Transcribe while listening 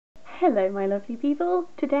Hello my lovely people,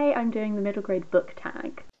 today I'm doing the middle grade book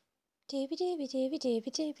tag. Sophie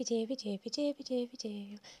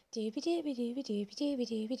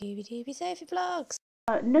vlogs.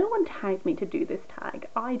 No one tagged me to do this tag,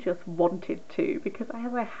 I just wanted to because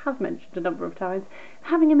as I have mentioned a number of times, I'm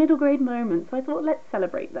having a middle grade moment, so I thought let's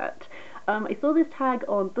celebrate that. I saw this tag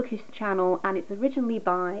on Bookish channel and it's originally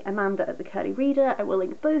by Amanda at the Curly Reader. I will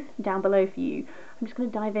link both down below for you. I'm just going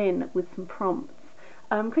to dive in with some prompts.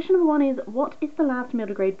 Question number one is, what is the last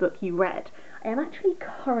middle grade book you read? I am actually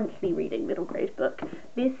currently reading middle grade book.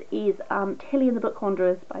 This is Tilly and the Book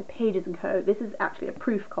Wanderers by Pages & Co. This is actually a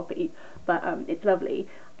proof copy, but it's lovely.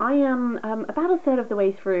 I am about a third of the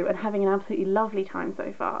way through and having an absolutely lovely time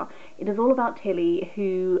so far. It is all about Tilly,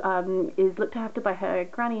 who is looked after by her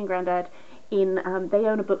granny and granddad in, they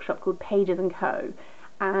own a bookshop called Pages & Co.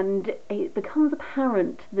 And it becomes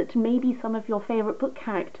apparent that maybe some of your favourite book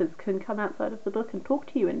characters can come outside of the book and talk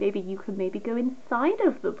to you, and maybe you can go inside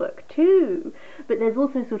of the book too. But there's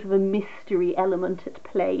also sort of a mystery element at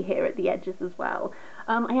play here at the edges as well.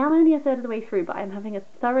 I am only a third of the way through, but I'm having a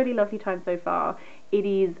thoroughly lovely time so far. It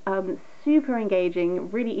is super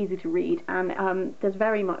engaging, really easy to read, and there's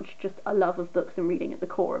very much just a love of books and reading at the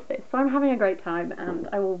core of this. So I'm having a great time, and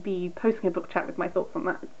I will be posting a book chat with my thoughts on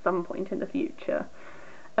that at some point in the future.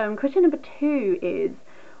 Question number two is,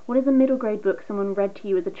 what is a middle grade book someone read to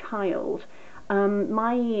you as a child?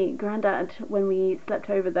 My granddad, when we slept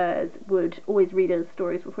over theirs, would always read us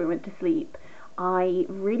stories before we went to sleep. I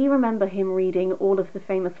really remember him reading all of the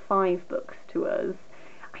famous 5 books to us.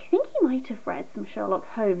 I think he might have read some Sherlock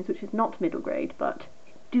Holmes, which is not middle grade, but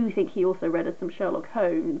I do think he also read us some Sherlock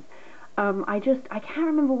Holmes. I can't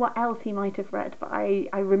remember what else he might have read, but I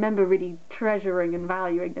remember really treasuring and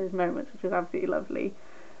valuing those moments, which was absolutely lovely.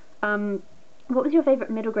 What was your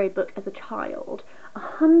favourite middle grade book as a child?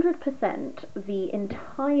 100% the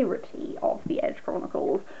entirety of the Edge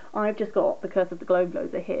Chronicles. I've just got The Curse of the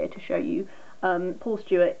Globegloser here to show you. Paul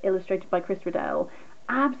Stewart, illustrated by Chris Riddell.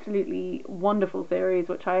 Absolutely wonderful series,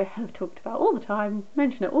 which I have talked about all the time,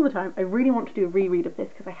 mention it all the time. I really want to do a reread of this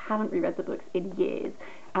because I haven't reread the books in years,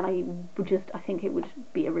 and I think it would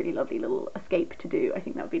be a really lovely little escape to do. I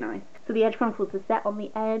think that would be nice. So the Edge Chronicles is set on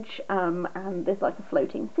the Edge, and there's like a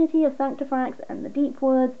floating city of Sanctifrax and the Deep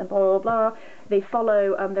Woods and blah blah blah. They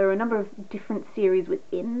follow, there are a number of different series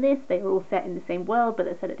within this. They are all set in the same world, but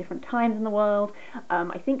they're set at different times in the world.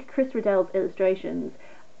 I think Chris Riddell's illustrations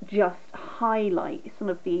just highlight some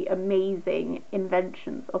of the amazing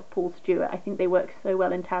inventions of Paul Stewart. I think they work so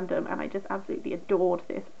well in tandem, and I just absolutely adored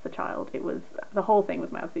this as a child. The whole thing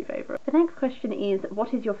was my absolute favourite. The next question is,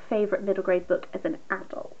 what is your favourite middle grade book as an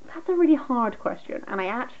adult? That's a really hard question, and I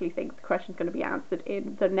actually think the question's going to be answered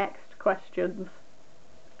in the next question's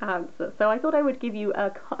answer. So I thought I would give you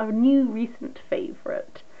a new recent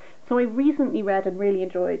favourite. So I recently read and really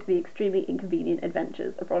enjoyed The Extremely Inconvenient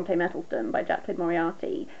Adventures of Bronte Mettlestone by Jaclyn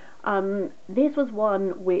Moriarty. This was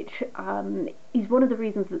one which is one of the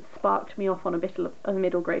reasons that sparked me off on a bit of a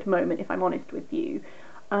middle grade moment, if I'm honest with you.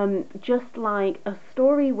 Just like a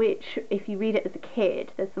story which, if you read it as a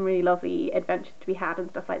kid, there's some really lovely adventures to be had and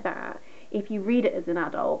stuff like that. If you read it as an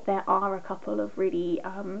adult, there are a couple of really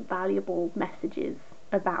valuable messages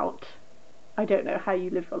about, I don't know, how you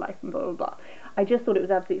live your life and blah blah blah. I just thought it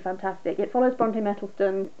was absolutely fantastic. It follows Bronte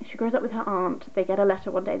Mettlestone. She grows up with her aunt. They get a letter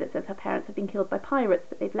one day that says her parents have been killed by pirates,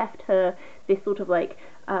 but they've left her this sort of like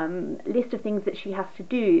list of things that she has to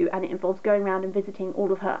do, and it involves going around and visiting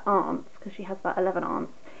all of her aunts, because she has about 11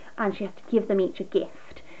 aunts, and she has to give them each a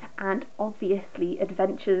gift. And obviously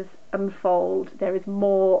adventures unfold. There is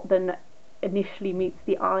more than initially meets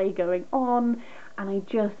the eye going on, and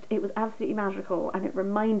it was absolutely magical, and it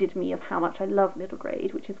reminded me of how much I love middle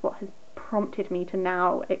grade, which is what has prompted me to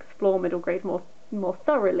now explore middle grade more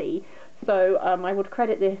thoroughly. So I would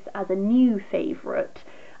credit this as a new favourite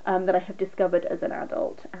that I have discovered as an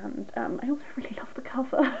adult, and I also really love the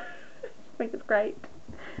cover. I think it's great.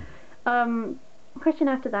 Question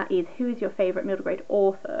after that is, who is your favourite middle grade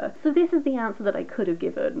author? So this is the answer that I could have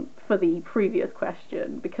given for the previous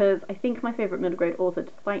question, because I think my favourite middle grade author,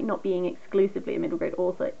 despite not being exclusively a middle grade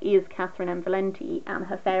author, is Catherynne and Valente and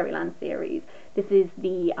her Fairyland series. This is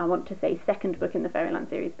the, I want to say, second book in the Fairyland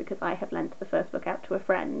series, because I have lent the first book out to a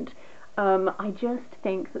friend. I just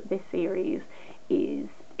think that this series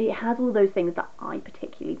it has all those things that I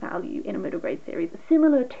particularly value in a middle grade series,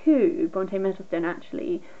 similar to Bronte Mettlestone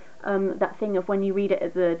actually. That thing of when you read it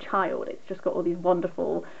as a child, it's just got all these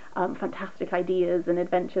wonderful, fantastic ideas and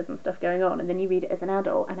adventures and stuff going on, and then you read it as an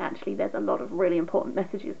adult, and actually there's a lot of really important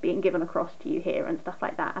messages being given across to you here and stuff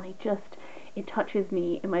like that, and it touches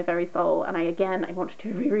me in my very soul, and I want to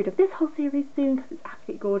do a reread of this whole series soon because it's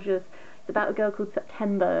absolutely gorgeous. It's about a girl called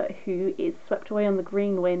September who is swept away on the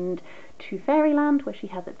green wind to Fairyland, where she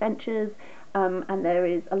has adventures, and there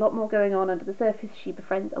is a lot more going on under the surface. She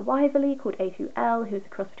befriends a Wyverley called A2L, who is a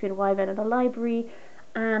cross between a wyvern and a library,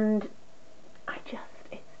 and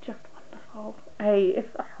it's just wonderful. I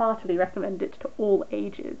heartily recommend it to all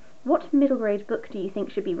ages. What middle grade book do you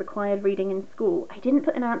think should be required reading in school? I didn't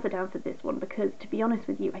put an answer down for this one because, to be honest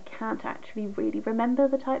with you, I can't actually really remember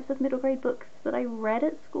the types of middle grade books that I read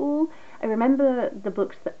at school. I remember the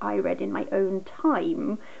books that I read in my own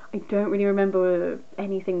time. I don't really remember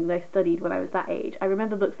anything that I studied when I was that age. I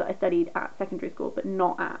remember books that I studied at secondary school but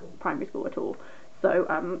not at primary school at all. So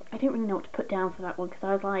I don't really know what to put down for that one because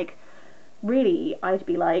I was like, really, I'd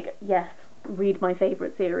be like, yes, read my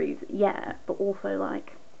favourite series, yeah, but also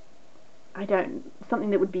like, something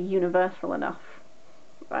that would be universal enough.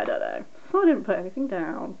 I don't know. So I didn't put anything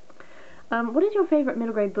down. What is your favourite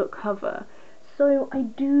middle grade book cover? So I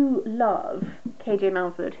do love KJ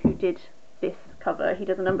Mountford, who did this cover. He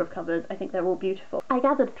does a number of covers. I think they're all beautiful. I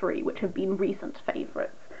gathered 3, which have been recent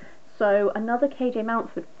favourites. So another KJ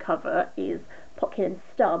Mountford cover is Potkin and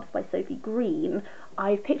Stubbs by Sophie Green.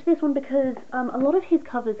 I've picked this one because a lot of his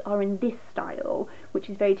covers are in this style, which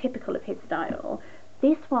is very typical of his style.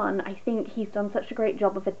 This one, I think he's done such a great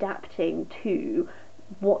job of adapting to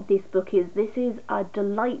what this book is. This is a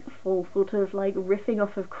delightful sort of like riffing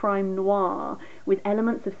off of crime noir with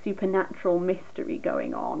elements of supernatural mystery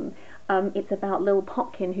going on. It's about Lil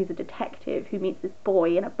Potkin, who's a detective who meets this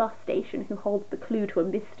boy in a bus station who holds the clue to a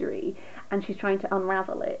mystery, and she's trying to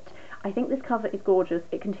unravel it. I think this cover is gorgeous.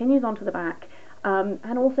 It continues onto the back,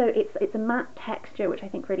 and also it's a matte texture, which I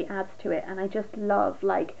think really adds to it, and I just love,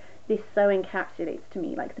 like, this so encapsulates to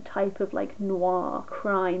me like the type of like noir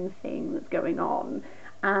crime thing that's going on,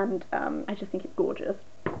 and I just think it's gorgeous.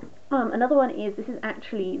 Another one is, this is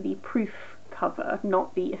actually the proof cover,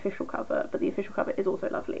 not the official cover, but the official cover is also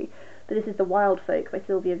lovely. But this is The Wild Folk by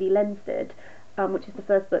Sylvia v. Linsteadt, which is the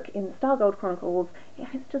first book in the Stargold Chronicles. Yeah,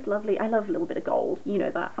 it's just lovely. I love a little bit of gold. You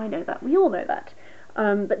know that. I know that. We all know that.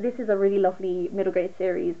 But this is a really lovely middle grade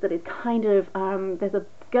series that is kind of, there's a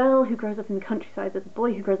girl who grows up in the countryside, there's a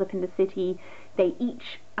boy who grows up in the city. They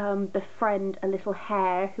each befriend a little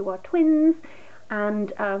hare who are twins,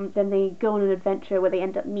 and then they go on an adventure where they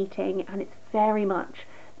end up meeting, and it's very much,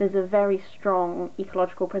 there's a very strong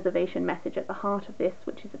ecological preservation message at the heart of this,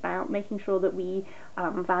 which is about making sure that we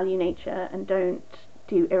value nature and don't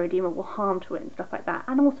do irredeemable harm to it and stuff like that.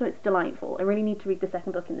 And also it's delightful. I really need to read the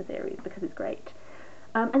second book in the series because it's great.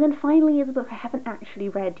 And then finally is a book I haven't actually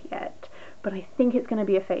read yet, but I think it's going to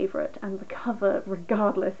be a favourite, and the cover,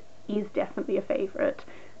 regardless, is definitely a favourite.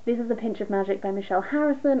 This is A Pinch of Magic by Michelle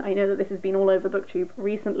Harrison. I know that this has been all over BookTube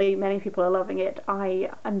recently. Many people are loving it. I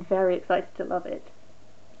am very excited to love it.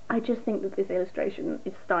 I just think that this illustration,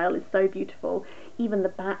 its style is so beautiful. Even the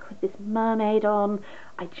back with this mermaid on,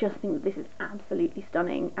 I just think that this is absolutely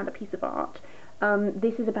stunning and a piece of art.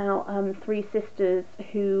 This is about 3 sisters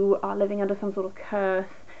who are living under some sort of curse.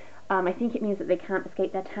 I think it means that they can't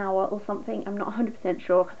escape their tower or something. I'm not 100%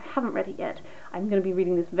 sure because I haven't read it yet. I'm going to be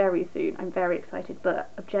reading this very soon. I'm very excited, but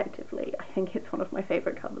objectively, I think it's one of my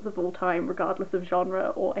favourite covers of all time, regardless of genre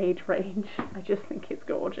or age range. I just think it's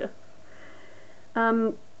gorgeous.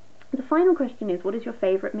 The final question is, what is your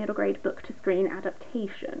favourite middle grade book to screen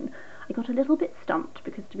adaptation? I got a little bit stumped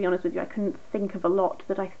because, to be honest with you, I couldn't think of a lot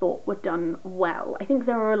that I thought were done well. I think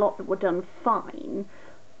there are a lot that were done fine,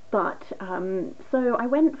 but so I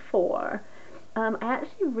went for, I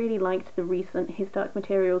actually really liked the recent His Dark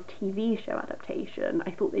Materials TV show adaptation.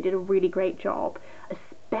 I thought they did a really great job,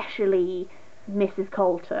 especially Mrs.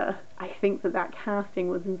 Coulter. I think that that casting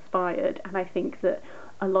was inspired, and I think that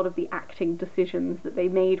a lot of the acting decisions that they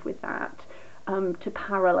made with that to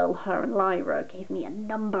parallel her and Lyra gave me a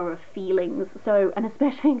number of feelings. So, and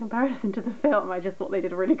especially in comparison to the film, I just thought they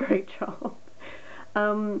did a really great job.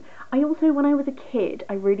 I also, when I was a kid,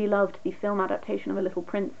 I really loved the film adaptation of A Little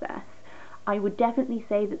Princess. I would definitely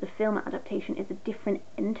say that the film adaptation is a different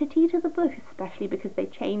entity to the book, especially because they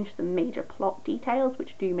changed some major plot details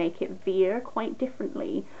which do make it veer quite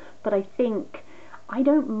differently. But I think I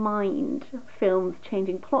don't mind films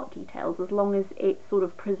changing plot details as long as it sort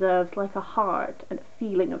of preserves like a heart and a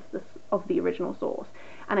feeling of the original source.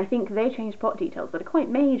 And I think they changed plot details that are quite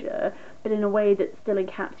major, but in a way that still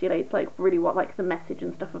encapsulates like really what like the message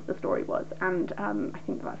and stuff of the story was. And I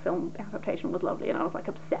think that film adaptation was lovely, and I was like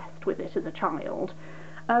obsessed with it as a child.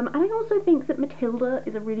 And I also think that Matilda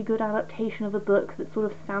is a really good adaptation of a book that sort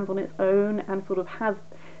of stands on its own and sort of has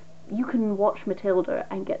you can watch Matilda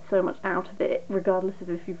and get so much out of it, regardless of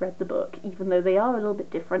if you've read the book, even though they are a little bit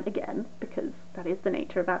different again, because that is the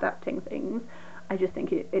nature of adapting things. I just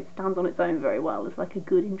think it stands on its own very well as like a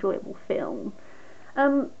good, enjoyable film.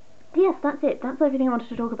 Yes, that's it. That's everything I wanted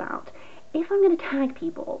to talk about. If I'm going to tag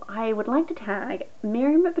people, I would like to tag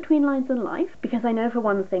Miriam at Between Lines and Life, because I know for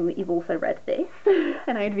one thing that you've also read this,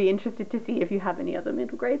 and I'd be interested to see if you have any other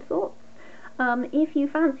middle grade thoughts. If you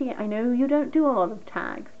fancy it, I know you don't do a lot of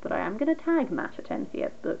tags, but I am going to tag Matt at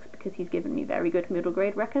NCS Books, because he's given me very good middle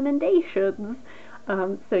grade recommendations.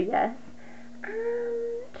 So yes.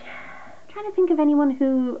 And I'm trying to think of anyone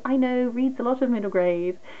who I know reads a lot of middle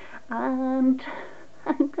grade, and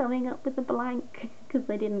I'm coming up with a blank because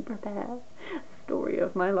I didn't prepare. Story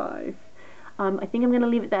of my life. I think I'm going to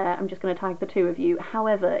leave it there. I'm just going to tag the two of you.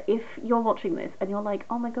 However, if you're watching this and you're like,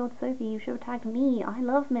 oh my god, Sophie, you should have tagged me. I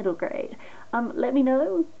love middle grade. Let me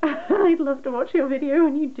know. I'd love to watch your video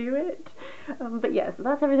when you do it. But yes,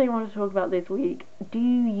 that's everything I wanted to talk about this week. Do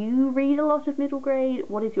you read a lot of middle grade?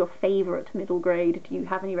 What is your favourite middle grade? Do you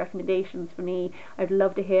have any recommendations for me? I'd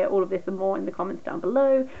love to hear all of this and more in the comments down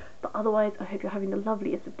below. But otherwise, I hope you're having the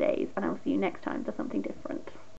loveliest of days, and I'll see you next time for something different.